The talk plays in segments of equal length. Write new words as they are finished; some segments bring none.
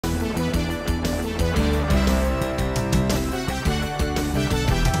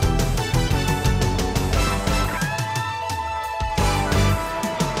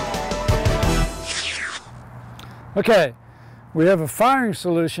Okay, we have a firing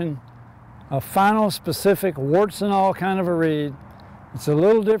solution, a final specific warts and all kind of a reed. It's a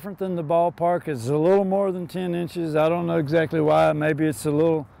little different than the ballpark. It's a little more than 10 inches. I don't know exactly why. Maybe it's a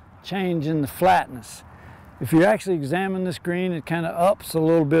little change in the flatness. If you actually examine this green, it kind of ups a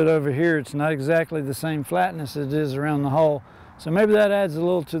little bit over here. It's not exactly the same flatness as it is around the hole. So maybe that adds a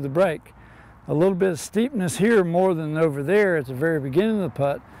little to the break. A little bit of steepness here more than over there at the very beginning of the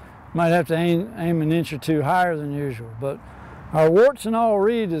putt. Might have to aim an inch or two higher than usual. But our warts and all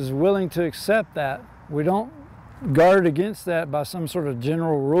reed is willing to accept that. We don't guard against that by some sort of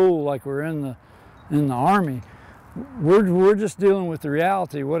general rule like we're in the Army. We're just dealing with the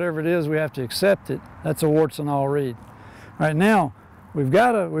reality. Whatever it is, we have to accept it. That's a warts and all reed. Right now, we've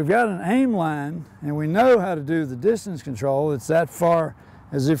got an aim line, and we know how to do the distance control. It's that far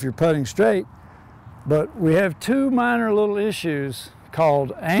as if you're putting straight. But we have two minor little issues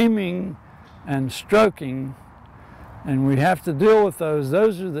called aiming and stroking, and we have to deal with those.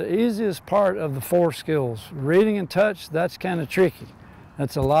 Those are the easiest part of the 4 skills. Reading and touch, that's kind of tricky.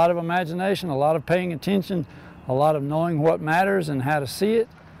 That's a lot of imagination, a lot of paying attention, a lot of knowing what matters and how to see it.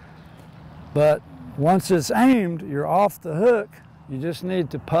 But once it's aimed, you're off the hook. You just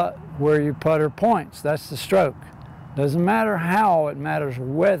need to putt where your putter points. That's the stroke. Doesn't matter how, it matters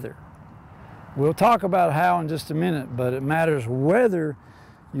whether. We'll talk about how in just a minute, but it matters whether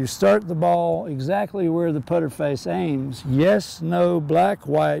you start the ball exactly where the putter face aims. Yes, no, black,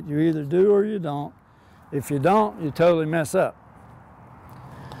 white. You either do or you don't. If you don't, you totally mess up.